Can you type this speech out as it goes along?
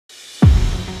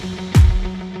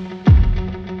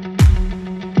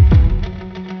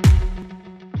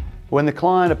When the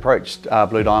client approached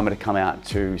Blue Diamond to come out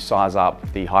to size up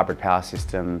the hybrid power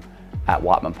system at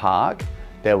Whiteman Park,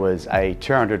 there was a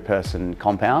 200-person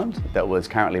compound that was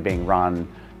currently being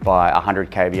run by a 100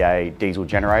 kVA diesel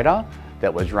generator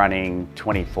that was running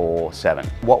 24/7.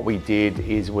 What we did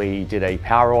is we did a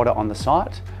power order on the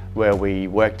site where we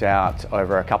worked out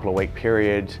over a couple of week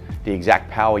period the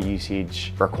exact power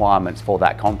usage requirements for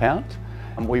that compound.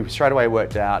 We straight away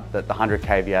worked out that the 100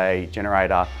 kVA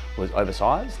generator was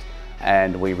oversized,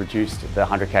 and we reduced the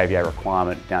 100 kVA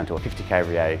requirement down to a 50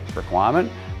 kVA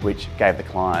requirement, which gave the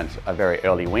client a very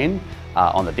early win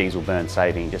on the diesel burn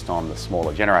saving just on the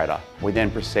smaller generator. We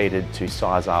then proceeded to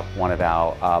size up one of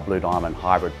our Blue Diamond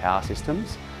hybrid power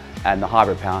systems, and the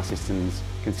hybrid power systems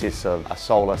consists of a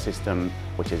solar system,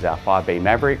 which is our 5B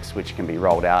Mavericks, which can be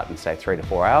rolled out in say 3 to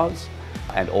 4 hours,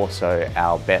 and also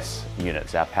our BESS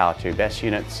units, our Power 2 BESS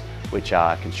units, which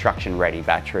are construction ready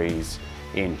batteries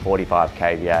in 45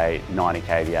 kVA, 90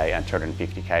 kVA and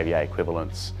 250 kVA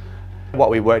equivalents. What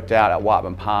we worked out at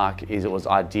Whiteman Park is it was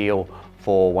ideal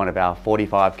for one of our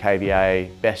 45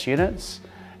 kVA BESS units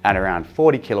and around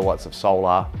 40 kilowatts of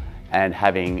solar, and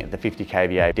having the 50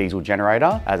 kVA diesel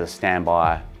generator as a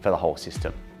standby for the whole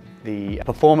system. The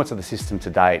performance of the system to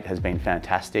date has been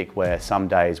fantastic, where some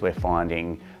days we're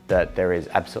finding that there is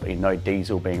absolutely no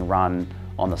diesel being run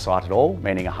on the site at all,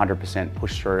 meaning 100%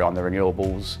 push through on the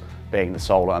renewables, being the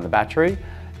solar and the battery.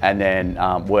 And then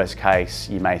worst case,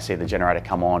 you may see the generator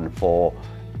come on for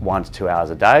 1 to 2 hours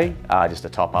a day, just to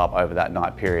top up over that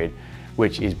night period,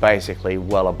 which is basically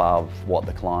well above what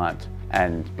the client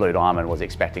and Blue Diamond was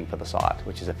expecting for the site,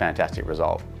 which is a fantastic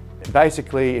result.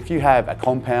 Basically, if you have a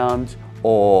compound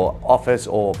or office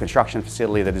or construction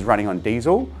facility that is running on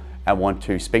diesel and want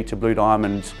to speak to Blue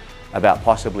Diamond about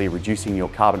possibly reducing your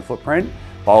carbon footprint,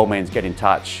 by all means get in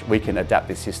touch. We can adapt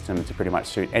this system to pretty much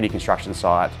suit any construction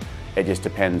site. It just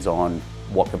depends on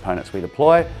what components we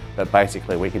deploy, but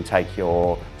basically we can take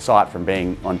your site from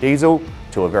being on diesel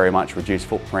to a very much reduced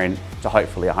footprint to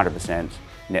hopefully 100%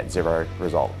 net zero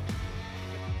result.